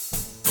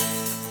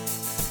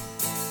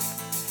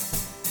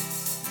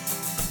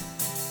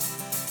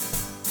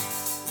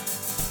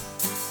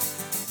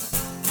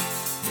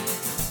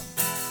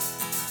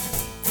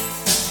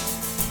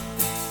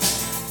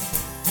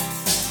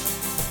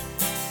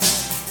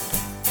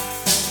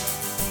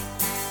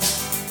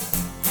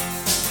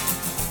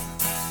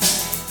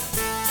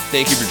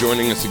Thank you for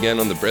joining us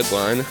again on the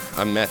Breadline.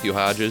 I'm Matthew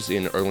Hodges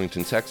in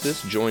Arlington,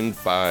 Texas, joined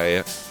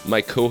by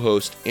my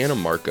co-host Anna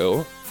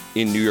Marco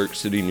in New York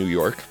City, New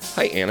York.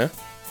 Hi, Anna.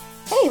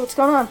 Hey, what's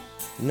going on?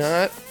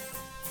 Not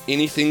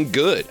anything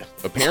good,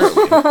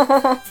 apparently,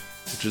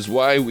 which is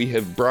why we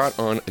have brought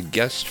on a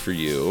guest for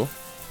you.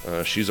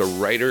 She's a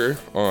writer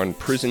on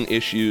prison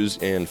issues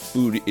and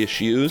food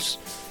issues,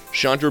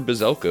 Chandra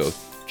Bozelko.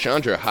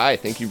 Chandra, hi,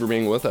 thank you for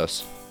being with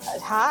us.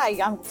 Hi,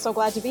 I'm so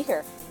glad to be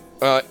here.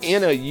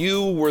 Anna,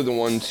 you were the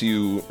one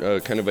to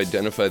kind of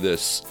identify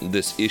this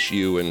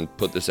issue and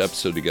put this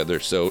episode together.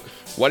 So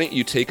why don't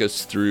you take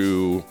us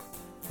through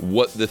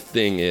what the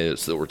thing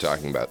is that we're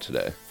talking about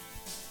today?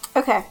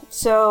 Okay,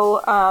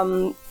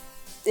 so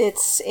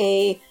it's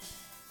a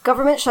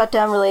government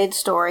shutdown related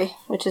story,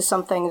 which is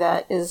something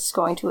that is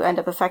going to end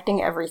up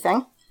affecting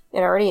everything.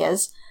 It already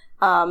is.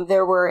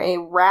 There were a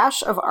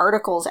rash of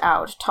articles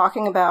out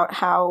talking about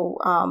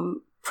how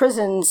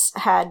prisons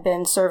had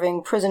been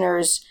serving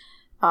prisoners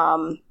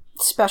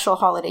special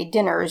holiday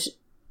dinners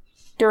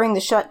during the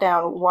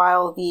shutdown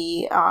while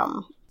the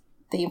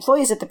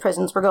employees at the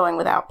prisons were going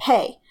without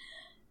pay.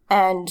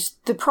 And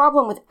the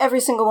problem with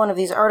every single one of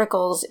these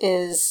articles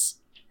is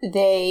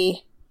there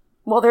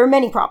are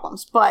many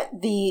problems, but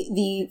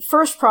the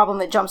first problem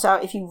that jumps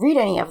out if you read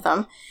any of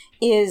them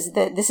is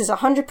that this is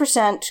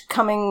 100%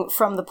 coming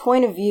from the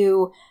point of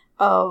view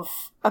of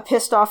a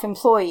pissed off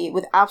employee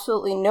with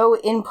absolutely no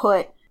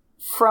input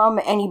from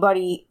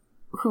anybody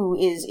who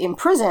is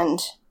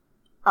imprisoned.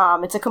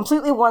 It's a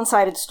completely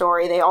one-sided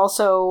story. They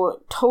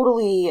also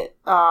totally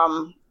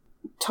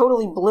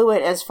blew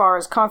it as far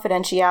as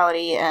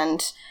confidentiality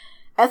and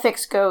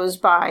ethics goes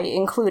by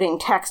including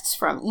texts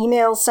from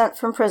emails sent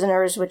from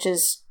prisoners, which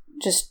is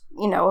just,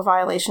 a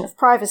violation of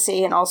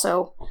privacy and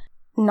also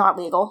not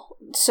legal.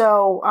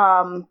 So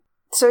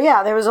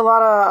yeah, there was a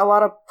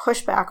lot of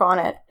pushback on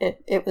it.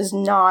 It was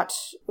not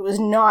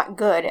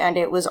good, and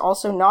it was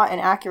also not an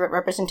accurate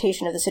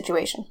representation of the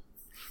situation.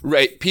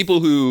 Right.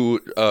 People who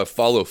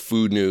follow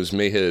food news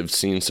may have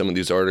seen some of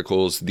these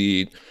articles.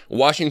 The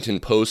Washington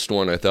Post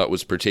one I thought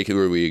was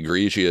particularly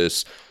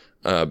egregious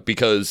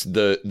because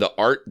the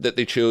art that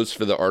they chose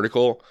for the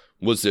article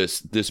was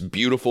this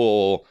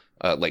beautiful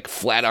like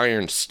flat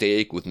iron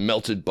steak with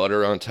melted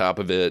butter on top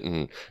of it,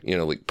 and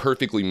like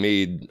perfectly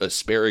made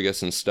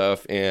asparagus and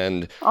stuff,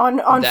 and on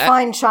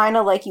fine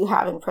china like you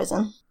have in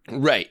prison.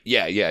 Right.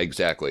 Yeah,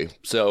 exactly.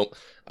 So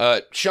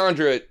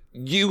Chandra,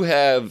 you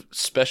have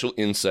special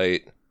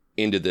insight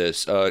into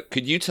this.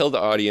 Could you tell the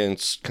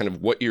audience kind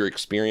of what your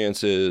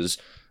experience is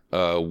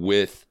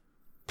with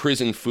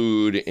prison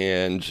food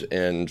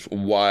and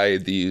why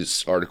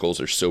these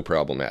articles are so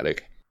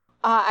problematic?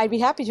 I'd be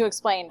happy to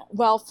explain.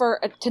 Well,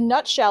 to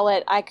nutshell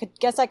it, I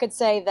could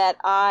say that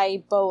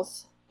I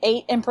both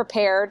ate and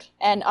prepared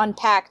and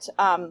unpacked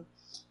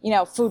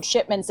food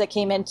shipments that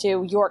came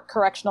into York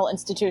Correctional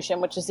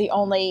Institution, which is the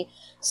only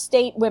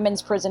state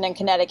women's prison in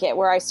Connecticut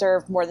where I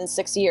served more than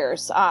 6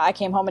 years. I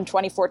came home in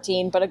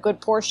 2014, but a good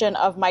portion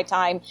of my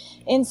time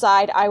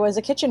inside, I was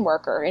a kitchen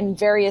worker in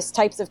various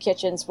types of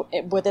kitchens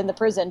within the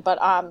prison. But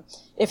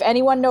if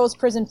anyone knows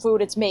prison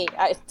food, it's me.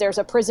 If there's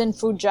a prison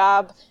food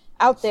job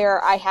out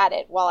there, I had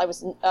it while I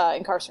was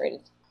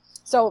incarcerated.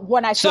 So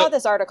when I saw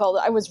this article,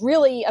 I was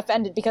really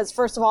offended because,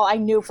 first of all, I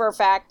knew for a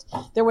fact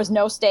there was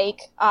no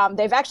steak.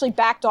 They've actually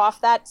backed off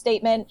that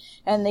statement,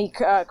 and the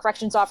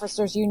Corrections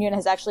Officers Union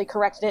has actually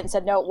corrected it and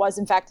said, no, it was,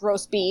 in fact,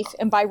 roast beef.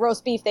 And by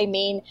roast beef, they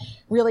mean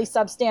really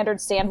substandard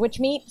sandwich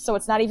meat. So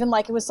it's not even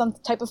like it was some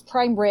type of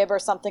prime rib or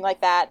something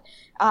like that.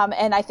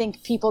 And I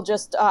think people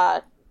just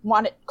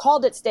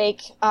called it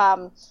steak.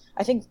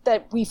 I think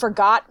that we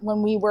forgot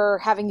when we were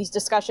having these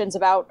discussions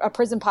about a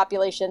prison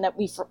population that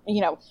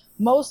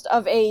most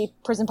of a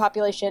prison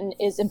population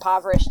is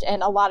impoverished.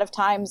 And a lot of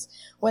times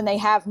when they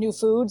have new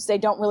foods, they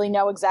don't really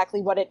know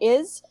exactly what it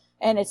is.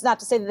 And it's not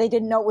to say that they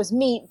didn't know it was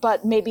meat,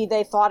 but maybe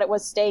they thought it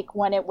was steak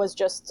when it was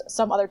just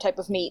some other type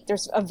of meat.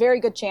 There's a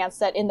very good chance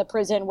that in the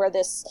prison where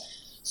this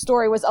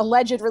story was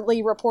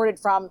allegedly reported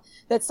from,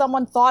 that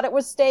someone thought it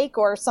was steak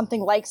or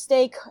something like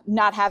steak,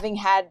 not having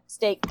had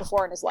steak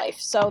before in his life.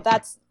 So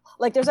that's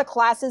like, there's a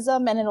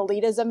classism and an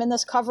elitism in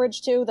this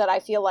coverage too that I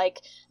feel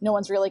like no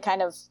one's really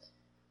kind of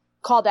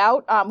called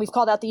out. We've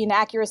called out the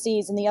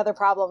inaccuracies and the other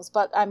problems,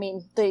 but I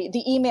mean,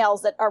 the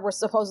emails that were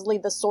supposedly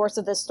the source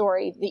of this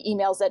story, the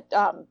emails that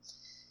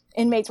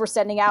inmates were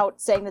sending out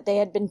saying that they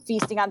had been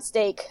feasting on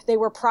steak, they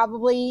were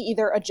probably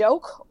either a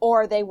joke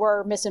or they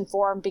were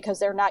misinformed because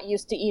they're not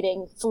used to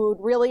eating food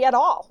really at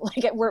all.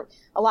 Like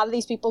a lot of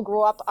these people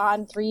grew up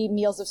on 3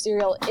 meals of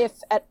cereal, if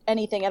at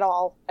anything at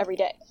all, every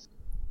day.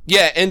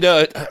 Yeah, and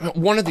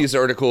one of these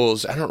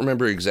articles, I don't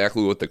remember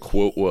exactly what the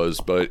quote was,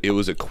 but it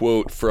was a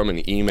quote from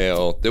an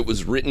email that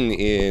was written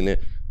in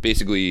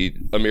basically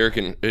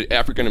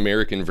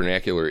African-American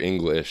vernacular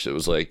English. It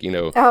was like,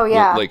 oh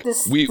yeah, like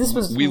this we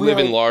was live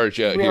in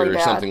large out really here or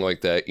bad. something like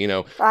that,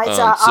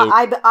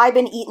 I've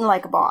been eaten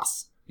like a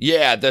boss.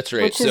 Yeah, that's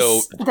right.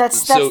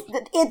 That's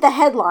the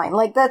headline.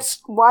 Like,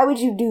 that's, why would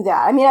you do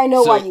that? I mean, I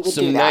know why you would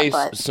do that,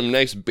 but some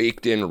nice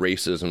baked in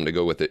racism to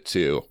go with it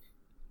too.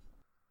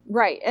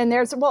 Right. And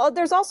there's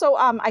also,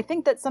 I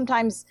think that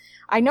sometimes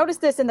I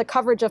noticed this in the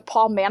coverage of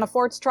Paul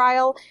Manafort's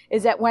trial,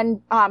 is that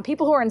when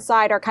people who are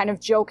inside are kind of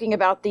joking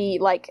about the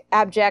like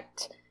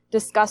abject,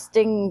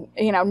 disgusting,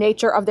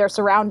 nature of their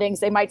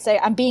surroundings, they might say,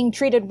 I'm being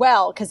treated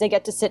well because they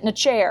get to sit in a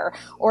chair,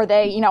 or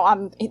they,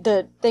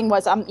 the thing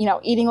was, I'm,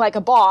 eating like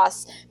a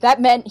boss. That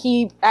meant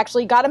he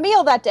actually got a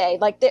meal that day.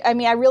 Like,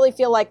 I really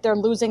feel like they're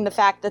losing the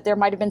fact that there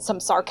might have been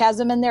some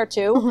sarcasm in there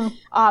too,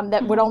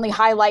 that would only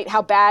highlight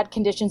how bad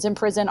conditions in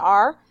prison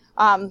are.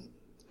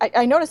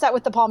 I noticed that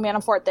with the Paul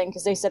Manafort thing,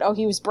 because they said,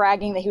 he was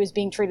bragging that he was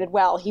being treated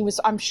well.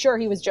 I'm sure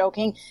he was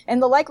joking.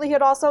 And the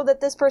likelihood also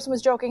that this person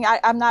was joking,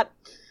 I'm not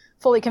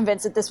fully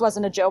convinced that this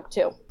wasn't a joke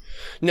too.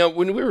 Now,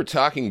 when we were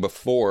talking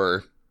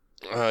before,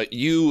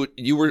 you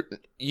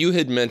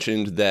had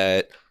mentioned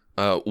that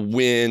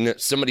when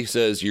somebody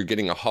says you're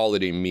getting a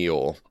holiday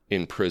meal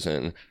in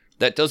prison,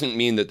 that doesn't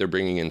mean that they're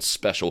bringing in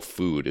special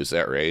food. Is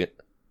that right?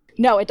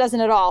 No, it doesn't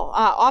at all.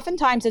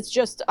 Oftentimes, it's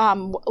just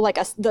like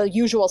the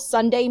usual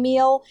Sunday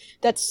meal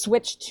that's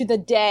switched to the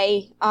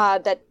day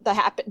that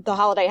the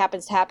holiday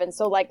happens to happen.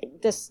 So, like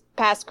this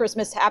past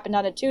Christmas happened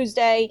on a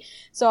Tuesday.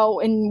 So,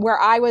 where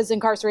I was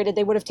incarcerated,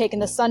 they would have taken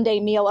the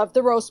Sunday meal of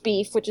the roast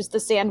beef, which is the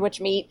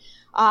sandwich meat,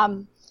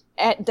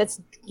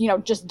 that's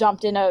just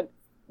dumped in a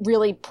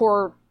really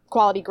poor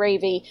quality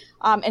gravy,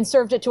 and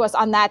served it to us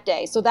on that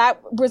day. So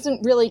that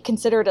wasn't really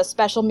considered a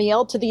special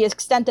meal to the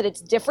extent that it's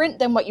different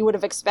than what you would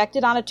have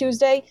expected on a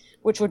Tuesday,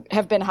 which would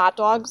have been hot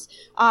dogs.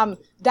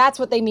 That's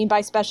what they mean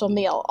by special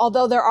meal.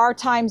 Although there are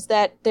times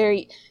that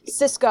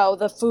Cisco,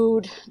 the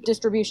food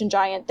distribution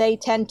giant, they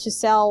tend to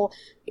sell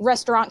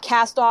restaurant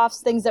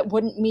cast-offs, things that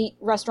wouldn't meet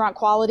restaurant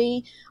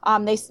quality.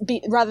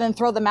 Rather than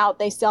throw them out,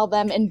 they sell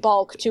them in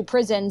bulk to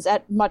prisons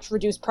at much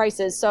reduced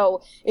prices.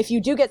 So if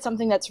you do get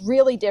something that's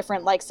really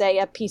different, like say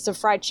a piece of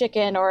fried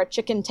chicken or a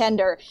chicken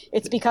tender,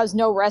 it's because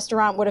no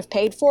restaurant would have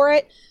paid for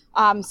it.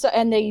 And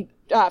the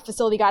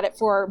facility got it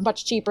for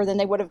much cheaper than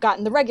they would have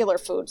gotten the regular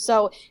food.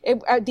 So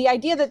the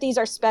idea that these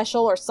are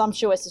special or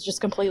sumptuous is just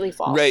completely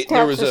false. Right.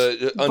 There was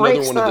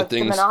another one of the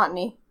things. The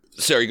monotony.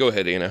 Sorry, go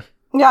ahead, Anna.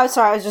 No, I'm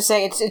sorry. I was just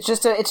saying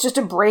it's just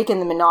a break in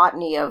the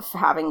monotony of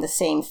having the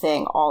same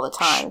thing all the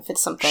time. If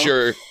it's something,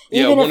 sure,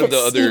 yeah.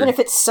 Even if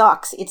it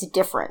sucks, it's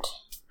different.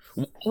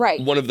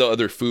 Right. One of the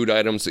other food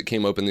items that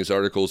came up in these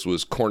articles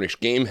was Cornish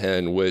game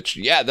hen, which,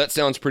 yeah, that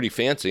sounds pretty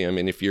fancy. I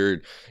mean, if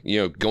you're,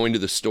 going to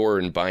the store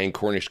and buying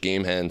Cornish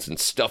game hens and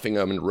stuffing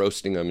them and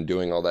roasting them and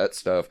doing all that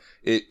stuff,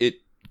 it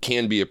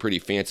can be a pretty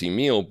fancy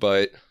meal.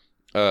 But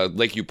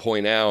like you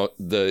point out,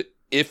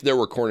 if there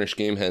were Cornish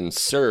game hens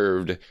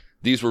served,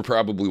 these were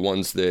probably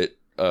ones that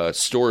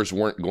stores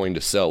weren't going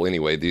to sell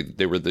anyway.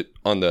 They were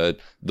on the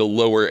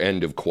lower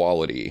end of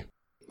quality.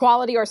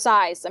 Quality or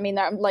size. I mean,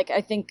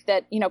 I think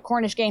that,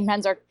 Cornish game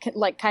hens are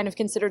kind of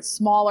considered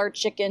smaller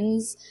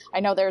chickens.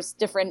 I know there's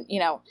different,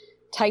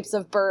 types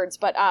of birds,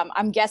 but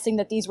I'm guessing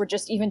that these were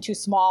just even too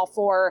small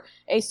for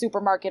a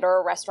supermarket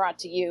or a restaurant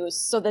to use,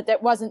 so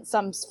that wasn't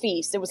some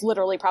feast. It was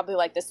literally probably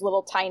like this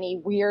little tiny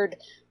weird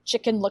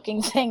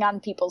chicken-looking thing on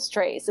people's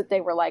trays that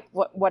they were like,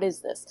 what is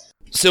this?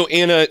 So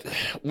Anna,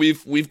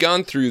 we've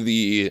gone through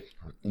the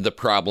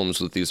problems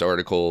with these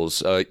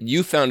articles.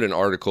 You found an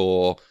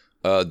article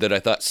that I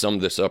thought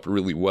summed this up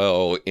really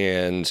well,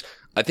 and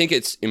I think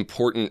it's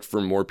important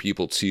for more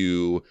people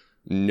to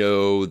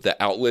know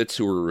the outlets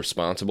who are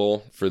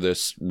responsible for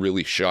this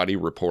really shoddy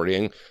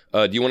reporting.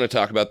 Do you want to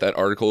talk about that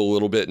article a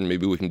little bit, and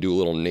maybe we can do a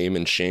little name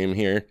and shame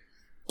here?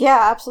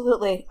 Yeah,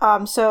 absolutely.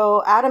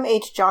 So Adam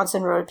H.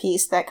 Johnson wrote a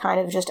piece that kind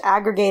of just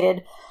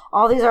aggregated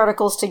all these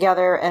articles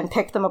together and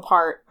picked them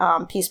apart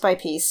piece by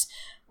piece,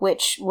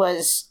 which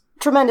was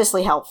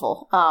tremendously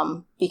helpful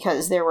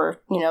because there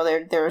were,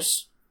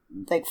 there's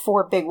like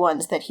 4 big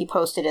ones that he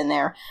posted in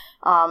there.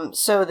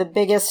 So the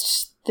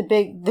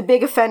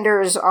big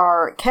offenders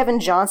are Kevin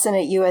Johnson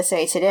at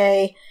USA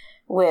Today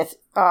with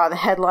the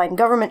headline,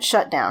 Government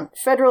Shutdown.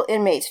 Federal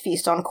inmates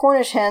feast on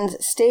Cornish hens,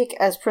 steak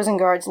as prison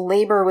guards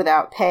labor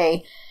without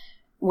pay,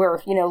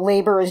 where,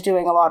 labor is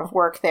doing a lot of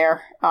work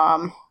there.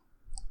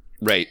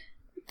 Right.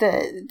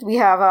 We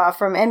have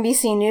from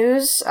NBC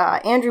News,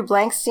 Andrew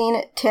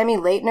Blankstein, Tammy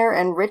Leitner,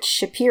 and Rich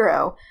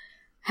Shapiro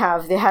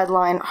have the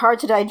headline, Hard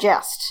to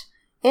Digest.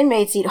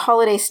 Inmates eat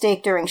holiday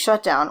steak during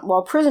shutdown,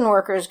 while prison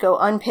workers go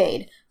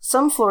unpaid.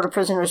 Some Florida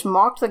prisoners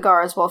mocked the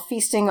guards while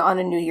feasting on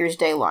a New Year's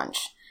Day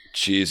lunch.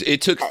 Jeez,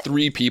 it took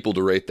 3 people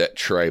to write that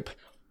tripe.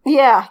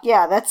 Yeah,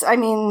 it's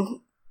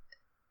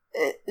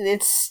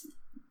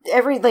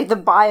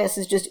the bias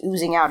is just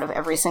oozing out of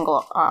every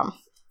single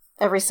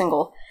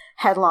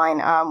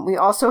headline. We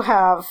also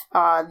have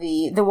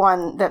the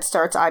one that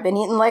starts, I've been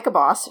eaten like a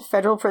boss.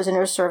 Federal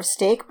prisoners serve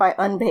steak by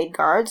unpaid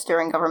guards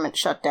during government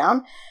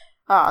shutdown.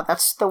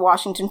 That's the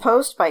Washington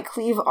Post by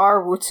Cleve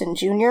R. Wootson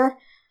Jr.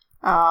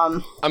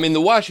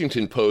 The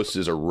Washington Post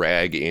is a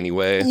rag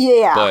anyway.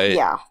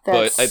 Yeah,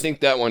 but I think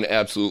that one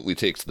absolutely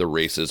takes the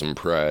racism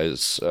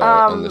prize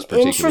on this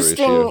particular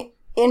issue.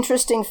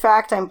 Interesting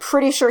fact, I'm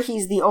pretty sure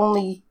he's the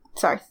only...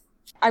 Sorry.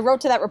 I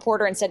wrote to that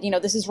reporter and said,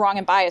 this is wrong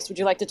and biased. Would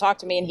you like to talk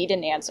to me? And he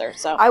didn't answer.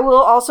 So I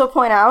will also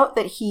point out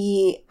that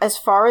he, as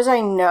far as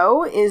I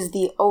know, is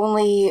the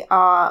only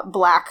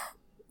black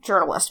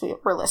journalist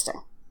we're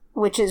listing,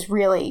 which is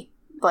really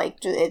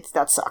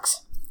that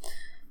sucks.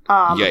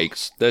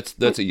 Yikes!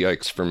 That's a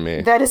yikes from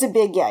me. That is a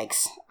big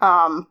yikes.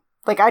 I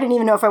didn't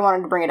even know if I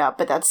wanted to bring it up,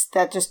 but that's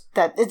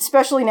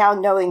especially now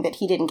knowing that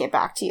he didn't get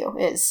back to you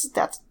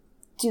that's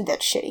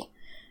shitty.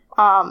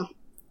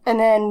 And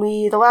then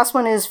the last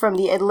one is from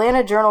the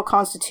Atlanta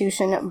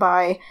Journal-Constitution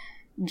by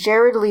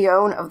Jared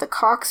Leone of the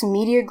Cox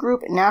Media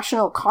Group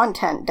National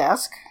Content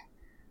Desk.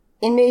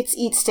 Inmates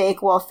eat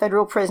steak while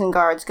federal prison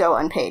guards go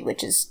unpaid,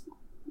 which is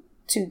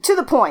to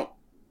the point,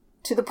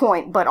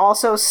 but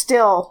also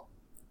still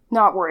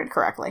not worded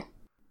correctly.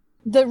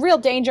 The real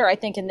danger, I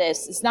think, in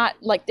this is not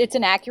it's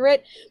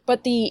inaccurate,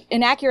 but the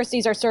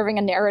inaccuracies are serving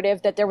a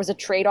narrative that there was a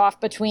trade-off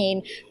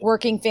between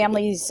working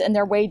families and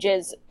their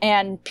wages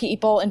and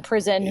people in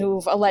prison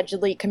who've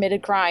allegedly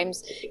committed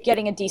crimes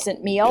getting a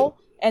decent meal.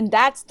 And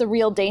that's the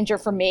real danger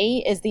for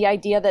me, is the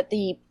idea that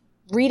the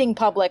reading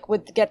public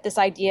would get this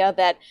idea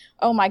that,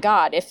 oh my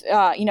God, if,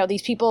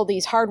 these people,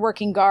 these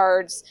hardworking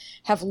guards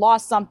have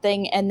lost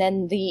something and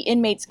then the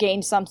inmates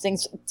gained something.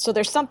 So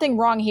there's something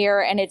wrong here.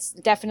 And it's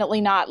definitely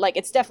not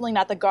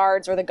the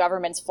guards or the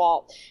government's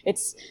fault.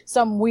 It's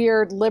some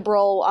weird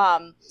liberal,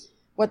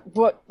 what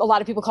a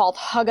lot of people call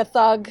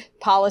hug-a-thug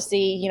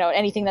policy,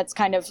 anything that's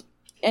kind of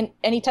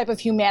any type of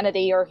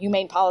humanity or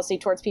humane policy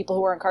towards people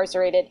who are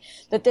incarcerated,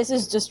 that this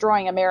is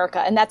destroying America.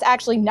 And that's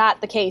actually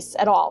not the case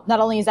at all. Not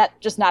only is that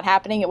just not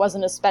happening, it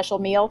wasn't a special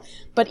meal,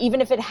 but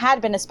even if it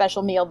had been a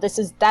special meal,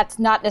 that's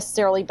not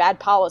necessarily bad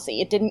policy.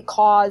 It didn't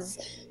cause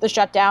the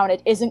shutdown.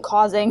 It isn't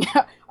causing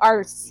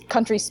our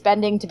country's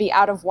spending to be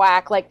out of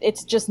whack.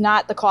 It's just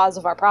not the cause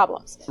of our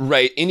problems.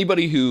 Right.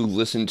 Anybody who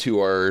listened to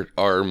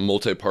our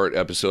multi-part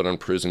episode on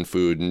prison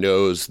food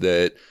knows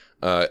that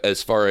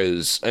as far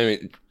as,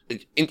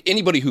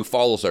 anybody who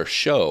follows our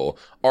show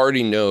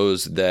already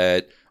knows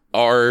that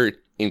our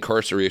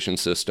incarceration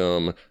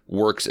system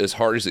works as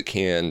hard as it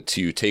can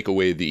to take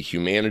away the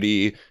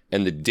humanity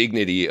and the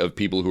dignity of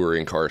people who are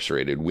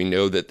incarcerated. We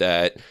know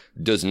that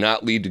does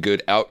not lead to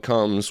good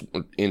outcomes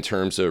in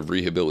terms of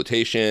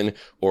rehabilitation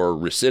or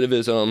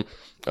recidivism.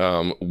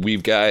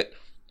 We've got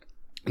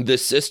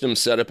this system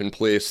set up in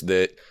place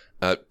that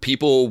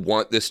people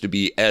want this to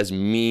be as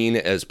mean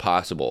as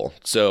possible.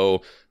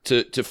 So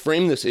to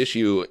frame this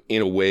issue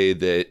in a way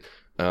that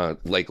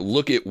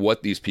look at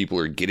what these people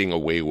are getting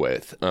away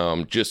with,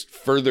 just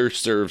further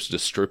serves to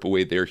strip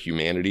away their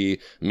humanity,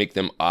 make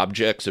them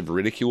objects of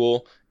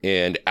ridicule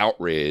and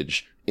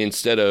outrage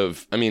instead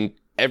of,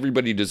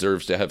 everybody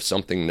deserves to have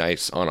something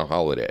nice on a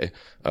holiday.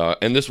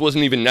 And this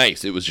wasn't even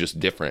nice. It was just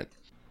different.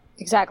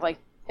 Exactly.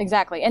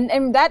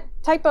 And that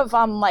type of,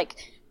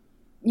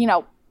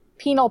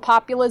 penal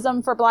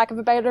populism, for lack of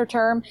a better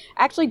term,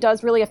 actually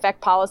does really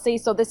affect policy.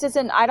 So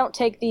I don't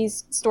take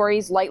these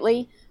stories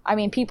lightly.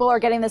 People are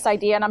getting this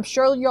idea, and I'm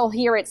sure you'll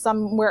hear it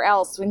somewhere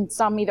else in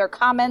some either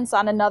comments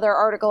on another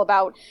article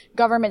about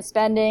government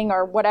spending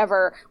or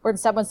whatever, where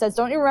someone says,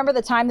 don't you remember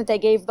the time that they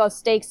gave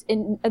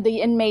the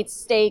inmates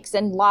steaks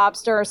and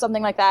lobster or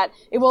something like that?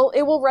 It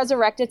will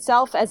resurrect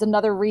itself as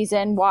another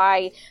reason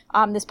why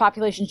this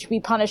population should be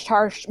punished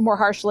more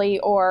harshly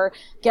or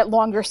get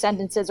longer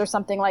sentences or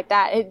something like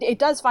that. It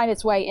does find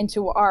its way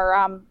into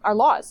our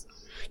laws.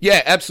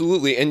 Yeah,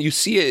 absolutely, and you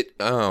see it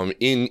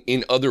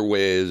in other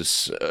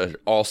ways.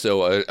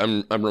 Also,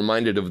 I'm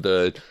reminded of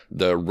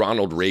the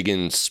Ronald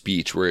Reagan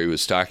speech where he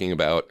was talking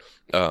about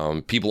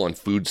people on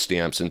food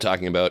stamps and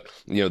talking about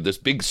this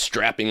big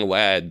strapping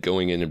lad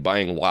going in and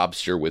buying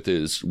lobster with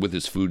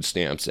his food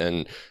stamps,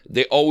 and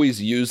they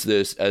always use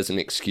this as an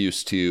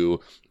excuse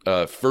to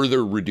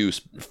further reduce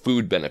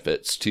food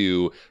benefits,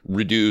 to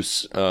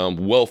reduce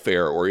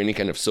welfare or any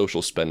kind of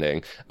social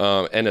spending,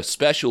 and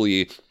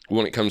especially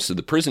when it comes to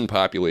the prison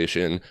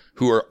population,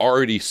 who are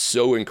already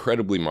so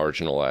incredibly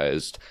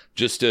marginalized,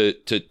 just to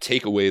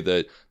take away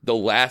the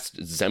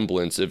last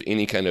semblance of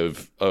any kind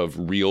of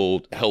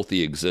real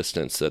healthy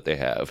existence that they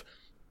have.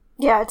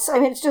 Yeah,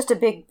 it's just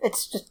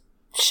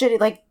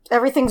shitty.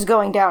 Everything's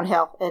going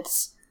downhill.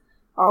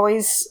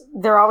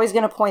 They're always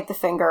going to point the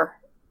finger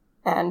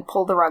and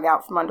pull the rug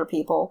out from under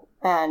people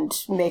and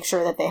make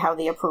sure that they have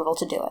the approval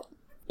to do it.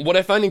 What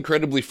I find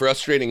incredibly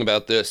frustrating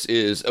about this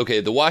is, okay,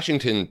 the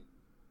Washington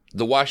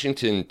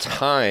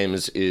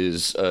Times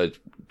is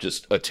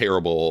just a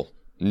terrible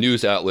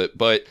news outlet,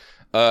 but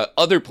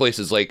other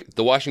places like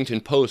the Washington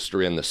Post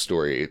ran this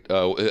story.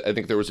 I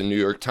think there was a New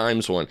York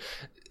Times one.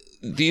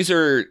 These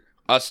are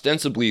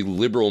ostensibly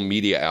liberal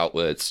media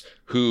outlets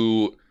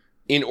who,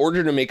 in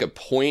order to make a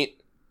point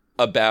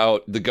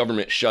about the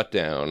government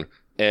shutdown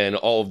and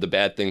all of the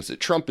bad things that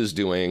Trump is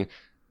doing,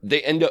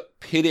 they end up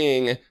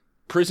pitting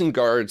prison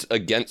guards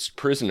against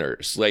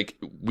prisoners.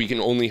 We can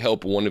only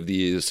help one of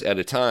these at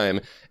a time.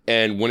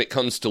 And when it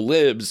comes to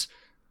libs,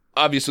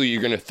 obviously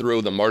you're going to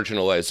throw the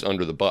marginalized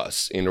under the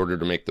bus in order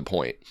to make the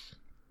point.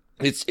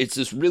 It's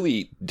this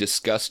really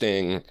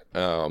disgusting...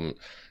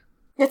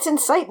 It's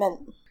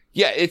incitement.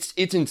 Yeah, it's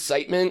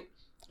incitement,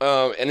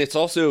 and it's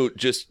also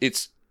just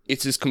it's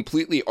this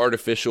completely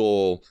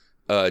artificial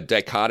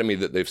dichotomy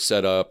that they've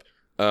set up.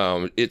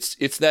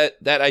 It's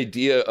that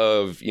idea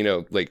of, you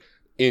know, like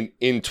in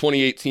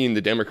 2018,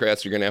 the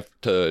Democrats are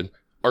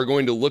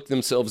going to look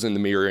themselves in the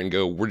mirror and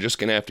go, we're just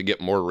going to have to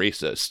get more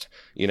racist.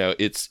 You know,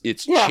 it's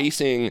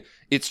chasing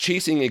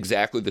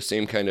exactly the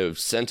same kind of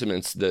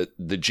sentiments that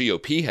the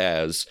GOP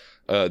has,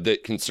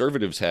 that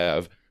conservatives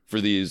have for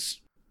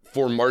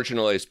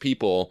marginalized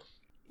people,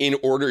 in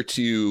order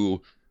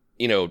to,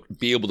 you know,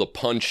 be able to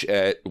punch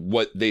at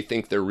what they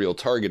think their real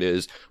target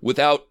is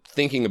without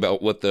thinking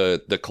about what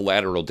the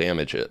collateral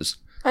damage is.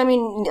 I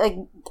mean, like,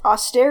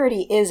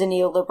 austerity is a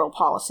neoliberal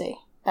policy,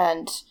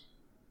 and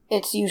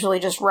it's usually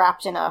just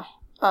wrapped in a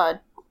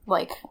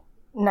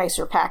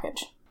nicer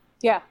package.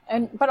 Yeah,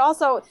 but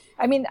also,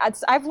 I mean,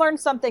 I've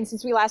learned something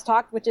since we last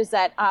talked, which is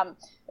that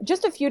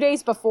just a few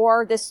days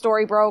before this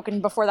story broke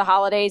and before the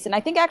holidays, and I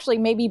think actually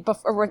maybe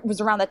before, it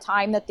was around the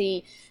time that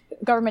the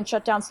government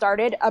shutdown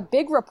started, a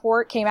big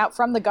report came out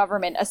from the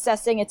government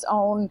assessing its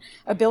own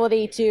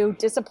ability to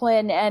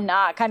discipline and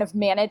kind of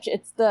manage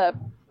the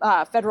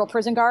federal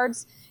prison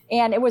guards.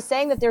 And it was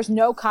saying that there's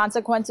no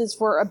consequences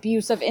for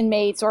abuse of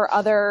inmates or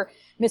other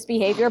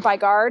misbehavior by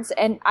guards.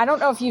 And I don't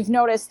know if you've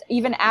noticed,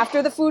 even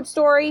after the food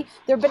story,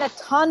 there have been a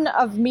ton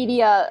of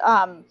media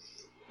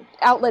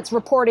outlets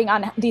reporting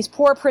on these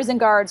poor prison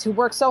guards who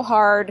work so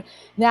hard.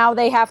 Now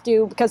they have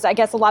to, because I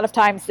guess a lot of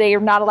times they are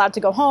not allowed to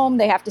go home,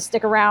 they have to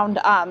stick around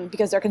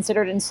because they're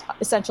considered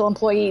essential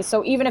employees.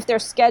 So even if they're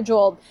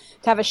scheduled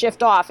to have a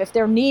shift off, if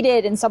they're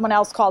needed and someone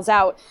else calls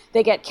out,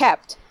 they get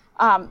kept.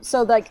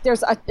 So like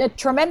there's a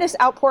tremendous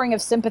outpouring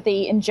of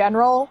sympathy in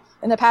general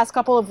in the past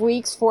couple of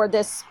weeks for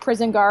this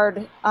prison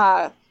guard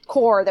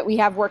corps that we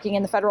have working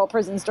in the federal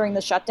prisons during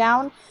the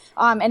shutdown.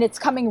 And it's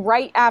coming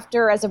right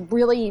after as a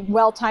really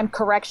well-timed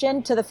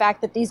correction to the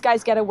fact that these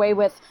guys get away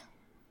with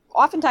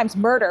oftentimes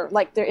murder.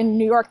 Like they're in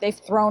New York, they've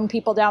thrown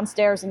people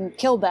downstairs and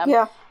killed them.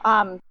 Yeah.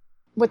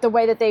 With the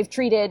way that they've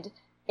treated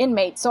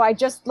inmates. So I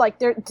just like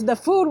the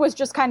food was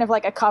just kind of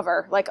like a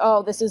cover, like,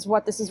 oh, this is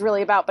what this is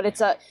really about. But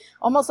it's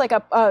almost like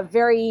a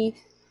very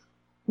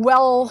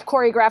well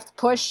choreographed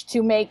push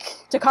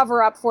to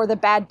cover up for the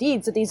bad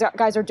deeds that these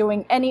guys are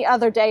doing any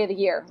other day of the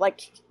year.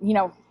 Like, you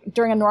know,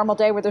 during a normal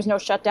day where there's no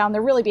shutdown,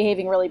 they're really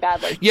behaving really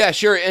badly. Yeah,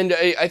 sure. And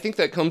I think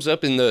that comes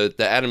up in the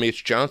Adam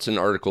H. Johnson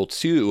article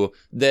too,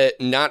 that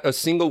not a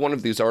single one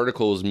of these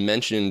articles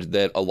mentioned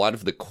that a lot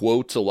of the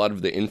quotes, a lot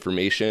of the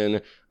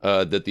information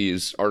that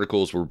these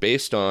articles were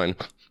based on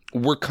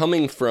were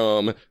coming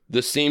from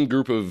the same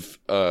group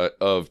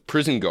of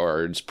prison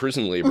guards,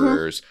 prison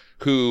laborers,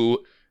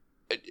 who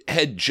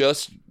had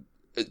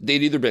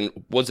they'd either been,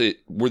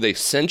 were they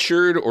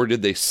censured or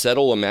did they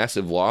settle a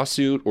massive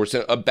lawsuit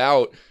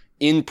about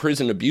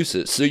in-prison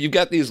abuses? So you've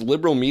got these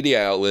liberal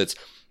media outlets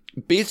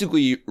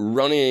basically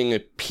running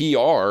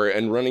PR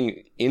and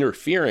running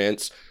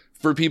interference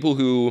for people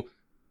who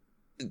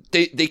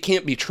they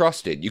can't be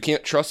trusted. You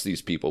can't trust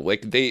these people.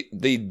 Like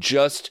they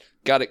just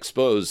got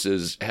exposed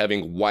as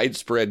having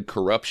widespread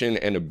corruption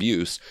and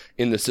abuse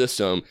in the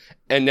system.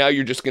 And now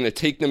you're just going to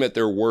take them at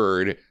their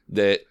word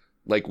that,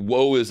 like,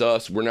 woe is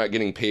us, we're not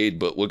getting paid,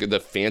 but look at the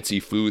fancy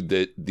food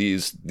that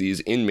these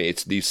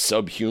inmates, these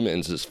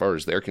subhumans as far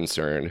as they're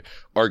concerned,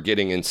 are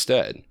getting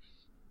instead.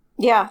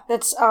 Yeah,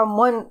 that's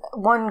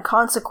one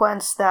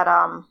consequence that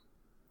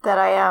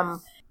I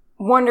am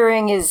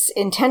wondering is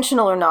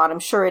intentional or not. I'm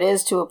sure it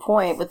is to a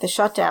point with the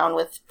shutdown,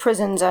 with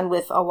prisons and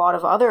with a lot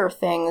of other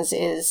things,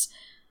 is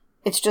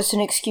it's just an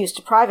excuse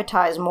to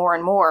privatize more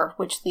and more,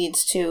 which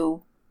leads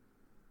to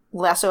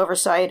less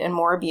oversight and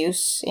more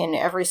abuse in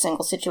every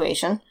single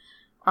situation.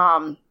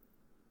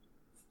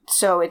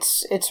 So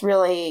it's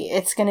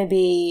going to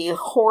be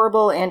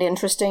horrible and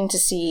interesting to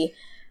see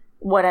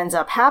what ends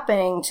up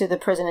happening to the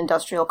prison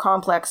industrial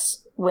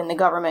complex when the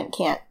government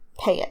can't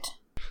pay it.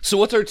 So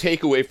what's our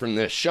takeaway from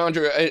this?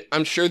 Chandra,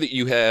 I'm sure that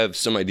you have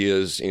some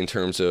ideas in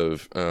terms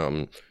of,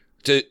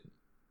 to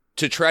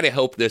try to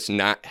help this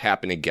not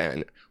happen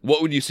again.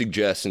 What would you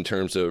suggest in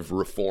terms of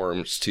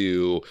reforms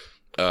to,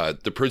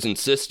 the prison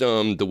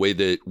system, the way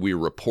that we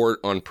report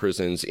on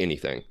prisons,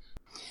 anything?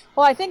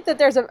 Well, I think that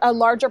there's a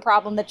larger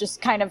problem that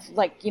just kind of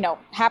like, you know,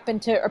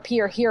 happened to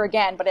appear here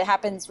again, but it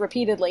happens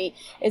repeatedly,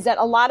 is that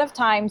a lot of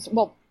times,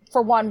 well,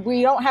 for one,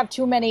 we don't have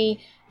too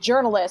many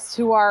journalists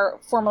who are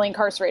formerly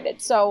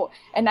incarcerated. So,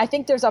 and I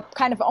think there's a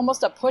kind of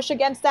almost a push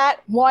against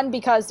that. One,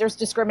 because there's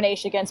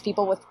discrimination against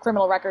people with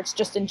criminal records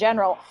just in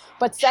general.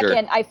 But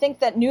second, sure, I think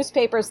that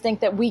newspapers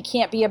think that we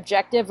can't be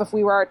objective if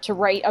we were to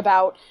write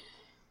about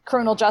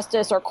criminal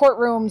justice or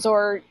courtrooms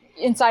or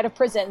inside of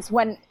prisons,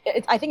 when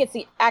I think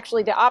it's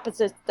actually the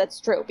opposite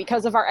that's true.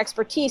 Because of our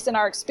expertise and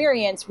our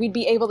experience, we'd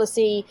be able to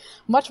see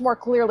much more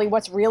clearly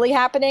what's really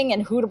happening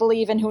and who to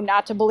believe and who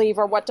not to believe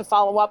or what to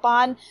follow up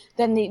on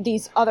than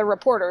these other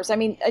reporters. I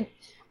mean,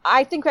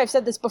 I think I've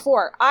said this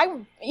before.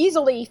 I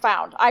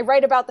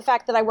write about the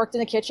fact that I worked in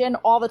the kitchen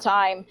all the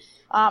time.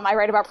 I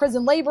write about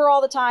prison labor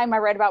all the time. I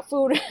write about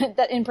food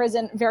that in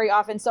prison very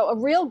often. So a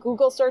real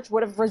Google search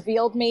would have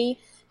revealed me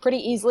pretty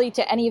easily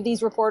to any of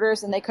these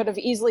reporters, and they could have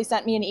easily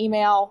sent me an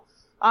email.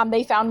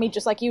 They found me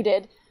just like you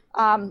did.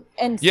 And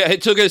yeah,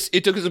 it took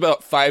us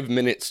about 5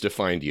 minutes to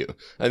find you.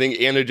 I think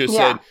Anna just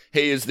said,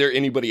 "Hey, is there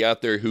anybody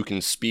out there who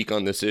can speak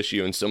on this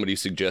issue?" And somebody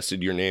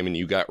suggested your name, and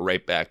you got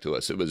right back to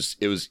us. It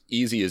was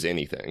easy as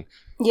anything.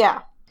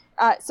 Yeah.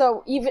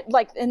 So even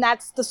and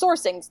that's the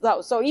sourcing though.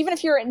 So even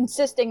if you're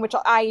insisting, which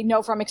I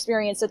know from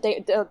experience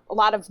that a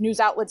lot of news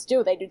outlets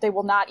do, they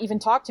will not even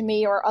talk to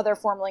me or other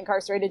formerly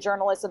incarcerated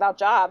journalists about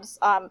jobs.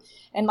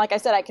 And like I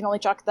said, I can only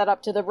chalk that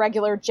up to the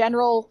regular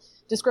general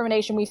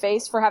discrimination we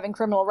face for having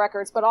criminal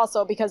records, but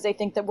also because they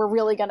think that we're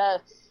really going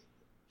to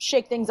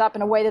shake things up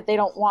in a way that they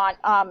don't want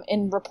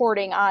in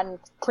reporting on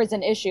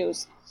prison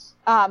issues.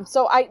 And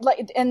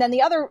then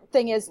the other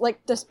thing is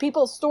this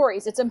people's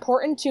stories. It's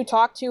important to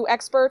talk to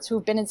experts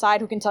who've been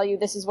inside, who can tell you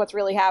this is what's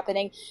really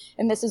happening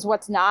and this is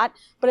what's not.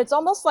 But it's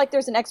almost like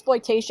there's an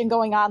exploitation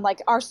going on.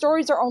 Like our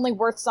stories are only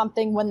worth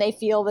something when they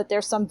feel that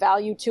there's some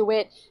value to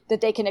it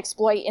that they can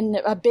exploit in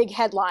a big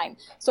headline.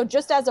 So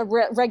just as a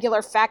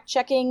regular fact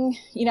checking,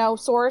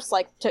 source,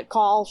 like to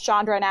call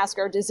Chandra and ask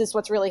her, is this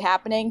what's really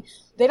happening?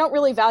 They don't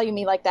really value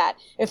me like that.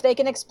 If they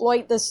can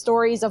exploit the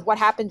stories of what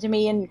happened to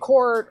me in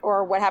court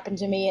or what happened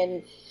to me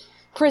in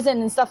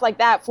prison and stuff like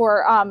that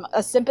for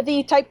a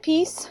sympathy type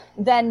piece,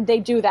 then they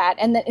do that.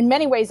 And in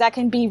many ways, that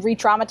can be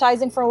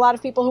re-traumatizing for a lot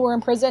of people who were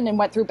in prison and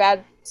went through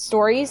bad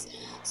stories.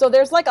 So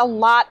there's a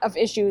lot of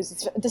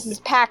issues. This is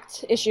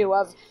packed issue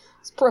of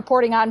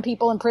reporting on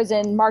people in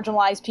prison,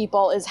 marginalized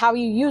people, is how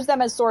you use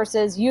them as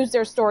sources, use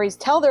their stories,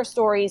 tell their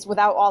stories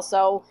without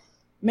also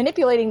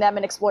manipulating them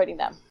and exploiting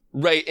them.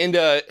 Right, and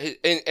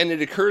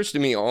it occurs to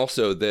me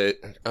also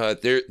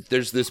that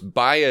there's this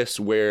bias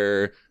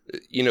where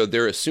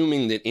they're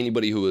assuming that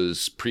anybody who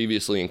was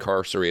previously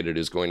incarcerated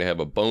is going to have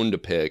a bone to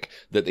pick,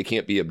 that they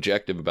can't be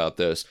objective about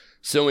this.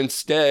 So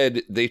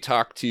instead, they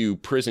talk to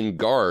prison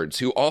guards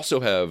who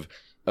also have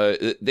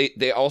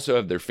they also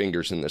have their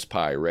fingers in this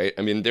pie, right?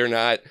 I mean, they're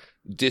not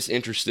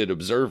disinterested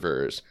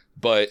observers,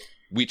 but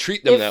we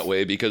treat them that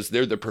way because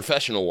they're the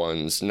professional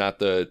ones, not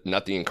the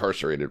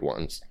incarcerated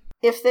ones.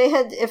 If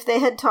they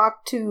had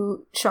talked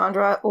to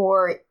Chandra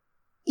or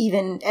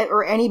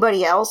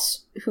anybody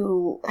else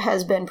who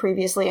has been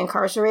previously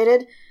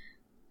incarcerated,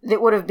 it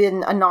would have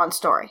been a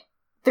non-story.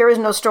 There is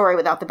no story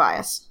without the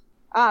bias.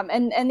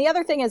 And the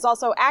other thing is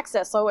also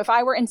access. So if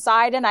I were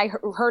inside and I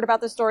heard about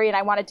the story and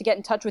I wanted to get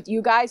in touch with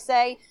you guys,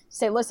 say,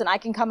 listen, I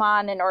can come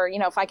on or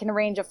if I can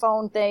arrange a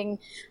phone thing,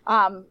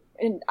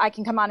 and I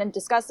can come on and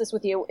discuss this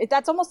with you.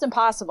 That's almost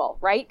impossible,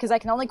 right? Because I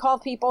can only call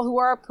people who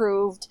are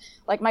approved,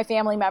 like my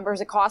family members.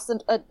 It costs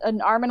them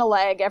an arm and a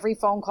leg every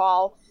phone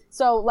call.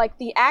 So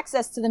the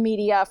access to the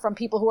media from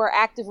people who are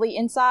actively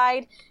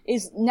inside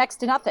is next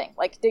to nothing.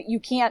 You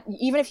can't,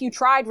 even if you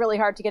tried really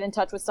hard to get in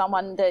touch with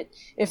someone, that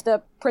if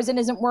the prison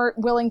isn't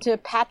willing to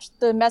patch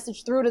the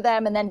message through to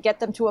them and then get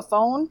them to a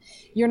phone,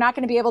 you're not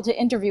going to be able to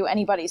interview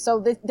anybody. So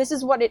this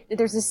is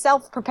there's a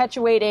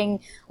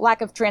self-perpetuating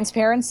lack of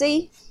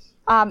transparency.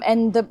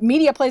 And the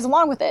media plays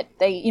along with it.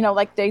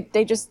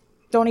 They just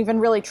don't even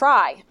really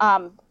try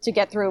to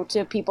get through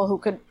to people who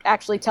could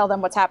actually tell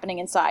them what's happening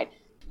inside.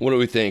 What do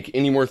we think?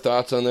 Any more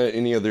thoughts on that?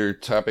 Any other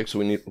topics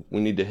we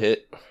need to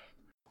hit?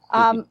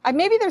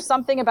 Maybe there's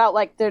something about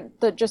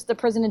the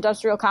prison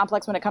industrial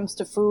complex when it comes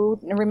to food.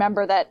 And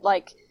remember that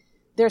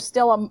there's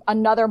still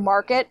another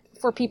market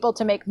for people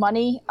to make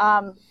money.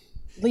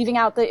 Leaving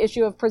out the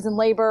issue of prison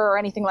labor or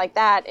anything like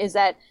that is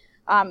that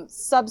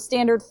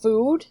substandard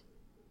food,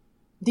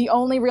 the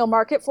only real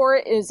market for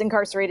it is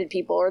incarcerated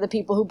people or the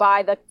people who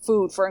buy the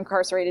food for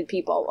incarcerated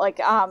people.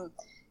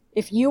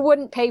 If you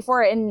wouldn't pay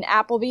for it in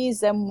Applebee's,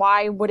 then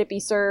why would it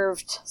be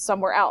served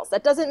somewhere else?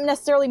 That doesn't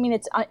necessarily mean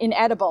it's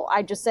inedible.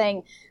 I'm just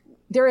saying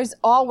there is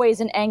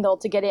always an angle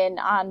to get in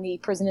on the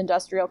prison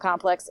industrial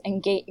complex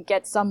and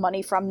get some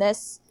money from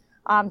this.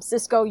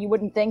 Cisco, you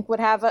wouldn't think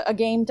would have a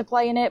game to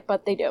play in it,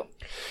 but they do.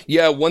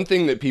 Yeah, one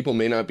thing that people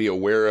may not be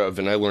aware of,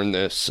 and I learned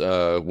this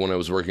when I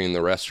was working in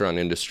the restaurant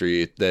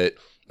industry, that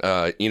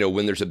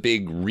when there's a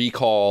big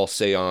recall,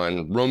 say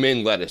on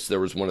romaine lettuce, there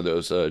was one of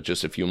those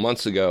just a few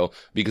months ago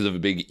because of a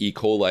big E.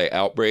 coli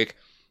outbreak.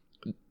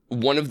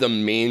 One of the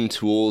main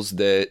tools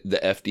that the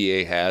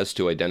FDA has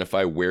to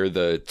identify where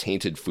the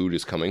tainted food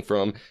is coming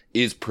from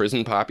is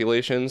prison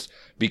populations,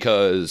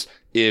 because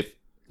if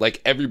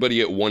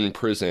everybody at one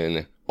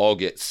prison all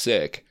get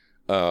sick,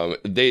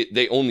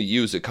 they only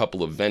use a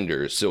couple of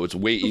vendors, so it's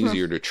way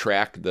easier to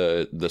track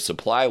the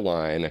supply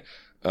line.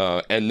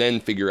 And then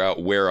figure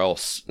out where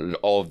else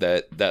all of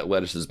that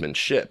lettuce has been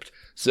shipped.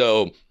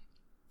 So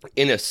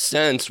in a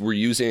sense, we're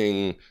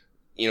using,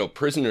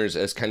 prisoners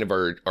as kind of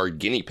our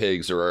guinea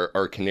pigs or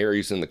our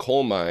canaries in the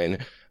coal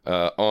mine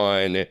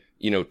on,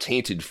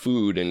 tainted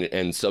food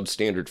and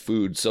substandard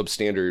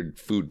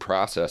food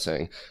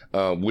processing,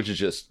 which is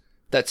just,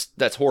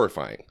 that's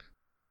horrifying.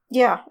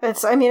 Yeah,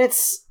 it's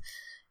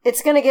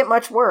going to get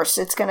much worse.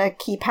 It's going to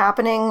keep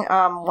happening.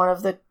 One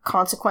of the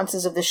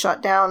consequences of the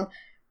shutdown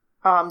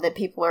that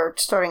people are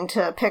starting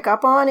to pick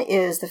up on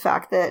is the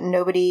fact that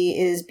nobody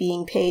is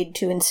being paid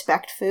to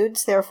inspect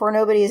foods. Therefore,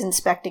 nobody is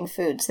inspecting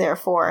foods.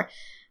 Therefore,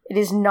 it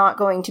is not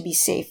going to be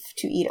safe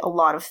to eat a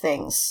lot of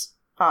things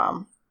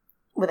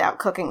without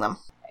cooking them.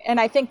 And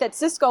I think that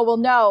Cisco will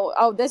know,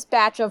 oh, this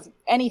batch of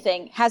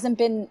anything hasn't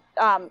been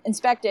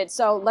inspected,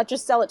 so let's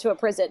just sell it to a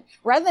prison.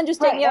 Rather than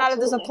just taking it out of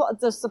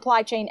the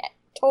supply chain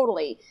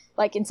totally,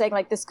 like, and saying,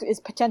 like, this is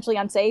potentially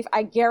unsafe,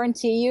 I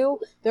guarantee you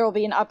there will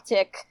be an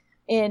uptick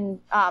in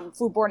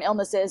foodborne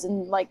illnesses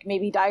and, like,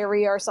 maybe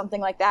diarrhea or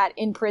something like that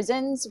in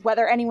prisons.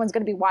 Whether anyone's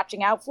going to be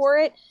watching out for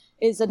it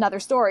is another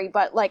story.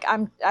 But, like,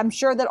 I'm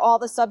sure that all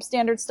the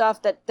substandard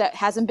stuff that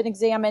hasn't been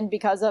examined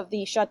because of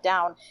the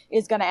shutdown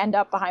is going to end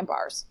up behind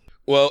bars.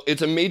 Well,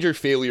 it's a major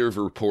failure of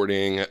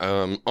reporting.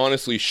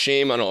 Honestly,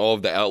 shame on all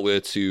of the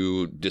outlets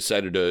who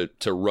decided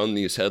to run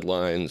these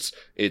headlines.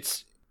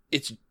 It's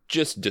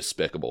just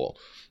despicable.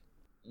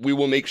 We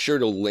will make sure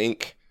to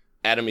link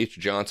Adam H.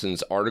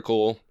 Johnson's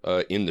article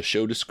in the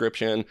show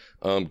description.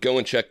 Go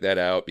and check that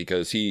out,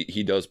 because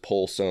he does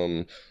pull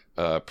some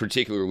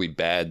particularly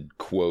bad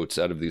quotes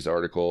out of these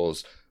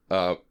articles.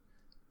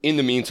 In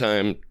the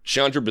meantime,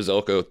 Chandra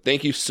Bozelko,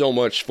 thank you so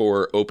much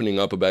for opening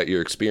up about your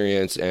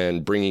experience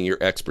and bringing your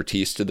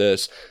expertise to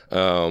this.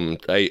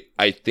 I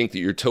think that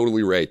you're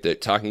totally right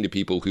that talking to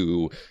people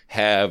who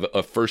have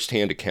a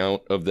firsthand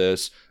account of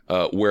this,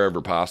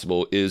 wherever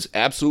possible, is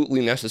absolutely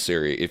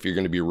necessary if you're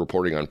going to be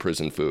reporting on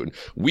prison food.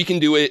 We can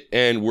do it,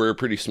 and we're a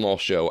pretty small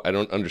show. I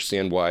don't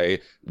understand why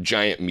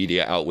giant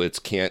media outlets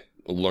can't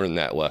learn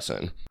that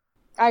lesson.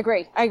 I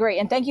agree.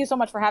 And thank you so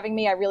much for having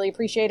me. I really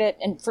appreciate it.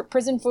 And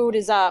prison food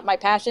is my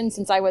passion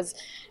since I was,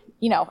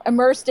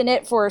 immersed in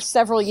it for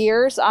several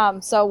years.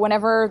 So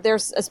whenever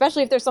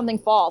especially if there's something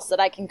false that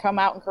I can come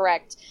out and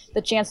correct,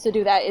 the chance to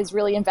do that is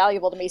really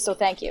invaluable to me. So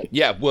thank you.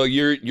 Yeah, well,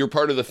 you're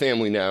part of the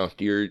family now.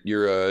 You're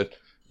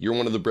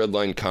one of the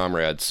Breadline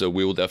comrades. So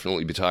we will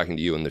definitely be talking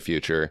to you in the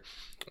future.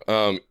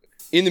 In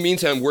the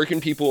meantime, where can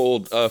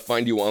people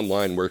find you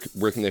online? Where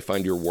can they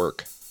find your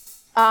work?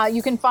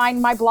 You can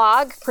find my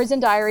blog,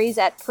 Prison Diaries,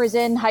 at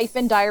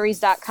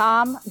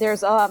prison-diaries.com.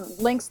 There's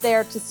links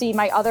there to see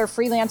my other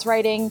freelance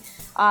writing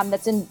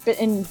that's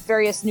in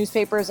various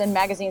newspapers and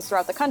magazines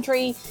throughout the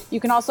country.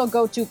 You can also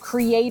go to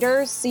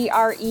creators,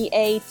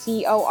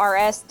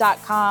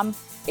 creators.com.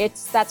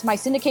 That's my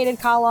syndicated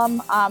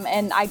column,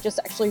 and I just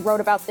actually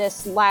wrote about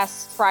this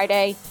last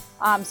Friday.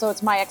 So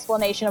it's my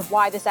explanation of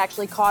why this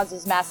actually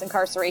causes mass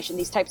incarceration,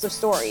 these types of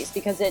stories,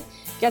 because it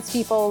gets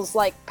people's,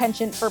 like,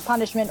 penchant for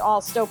punishment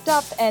all stoked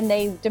up, and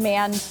they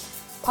demand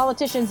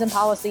politicians and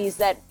policies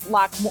that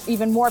lock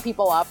even more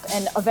people up,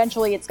 and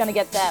eventually it's going to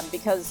get them,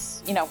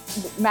 because,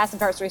 mass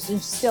incarceration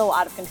is still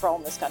out of control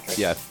in this country.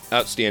 Yeah,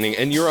 outstanding.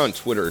 And you're on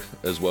Twitter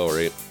as well,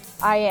 right?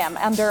 I am,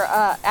 under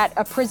at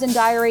a Prison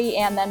Diary,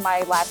 and then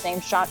my last name,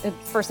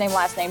 first name,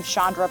 last name,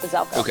 Chandra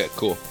Bozelko. Okay,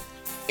 cool.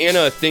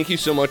 Anna, thank you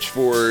so much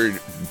for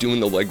doing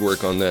the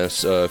legwork on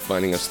this,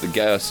 finding us the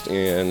guest,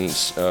 and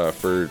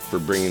for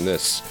bringing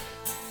this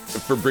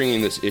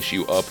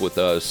issue up with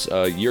us.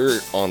 You're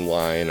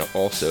online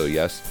also,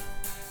 yes?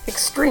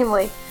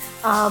 Extremely.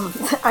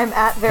 I'm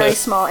at Very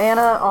Small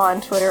Anna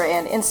on Twitter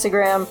and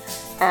Instagram,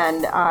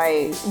 and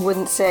I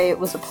wouldn't say it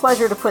was a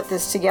pleasure to put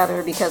this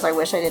together because I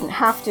wish I didn't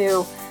have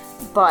to,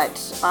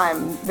 but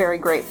I'm very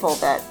grateful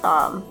that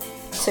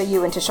to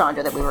you and to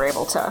Chandra that we were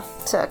able to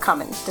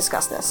come and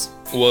discuss this.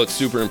 Well, it's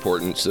super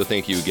important, so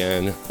thank you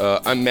again.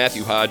 I'm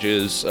Matthew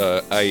Hodges.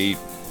 I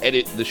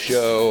edit the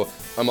show.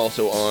 I'm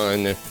also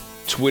on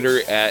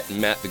Twitter at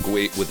Matt the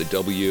Great with a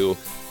W.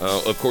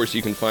 Of course,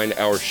 you can find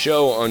our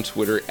show on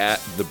Twitter at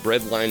The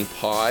Breadline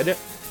Pod.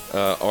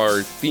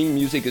 Our theme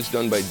music is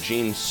done by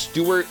Jane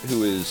Stewart,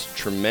 who is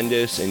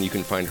tremendous, and you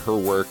can find her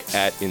work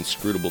at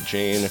Inscrutable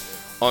Jane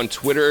on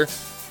Twitter.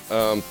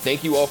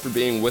 Thank you all for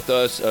being with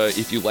us.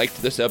 If you liked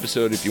this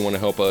episode, if you want to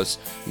help us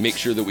make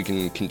sure that we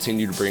can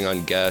continue to bring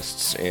on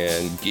guests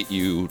and get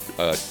you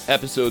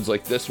episodes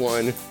like this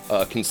one,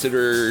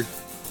 consider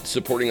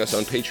supporting us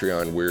on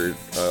Patreon. We're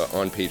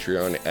on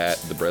Patreon at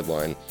The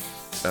Breadline.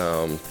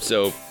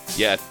 So,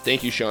 yeah,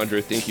 thank you,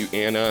 Chandra. Thank you,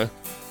 Anna.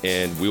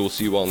 And we will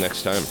see you all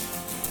next time.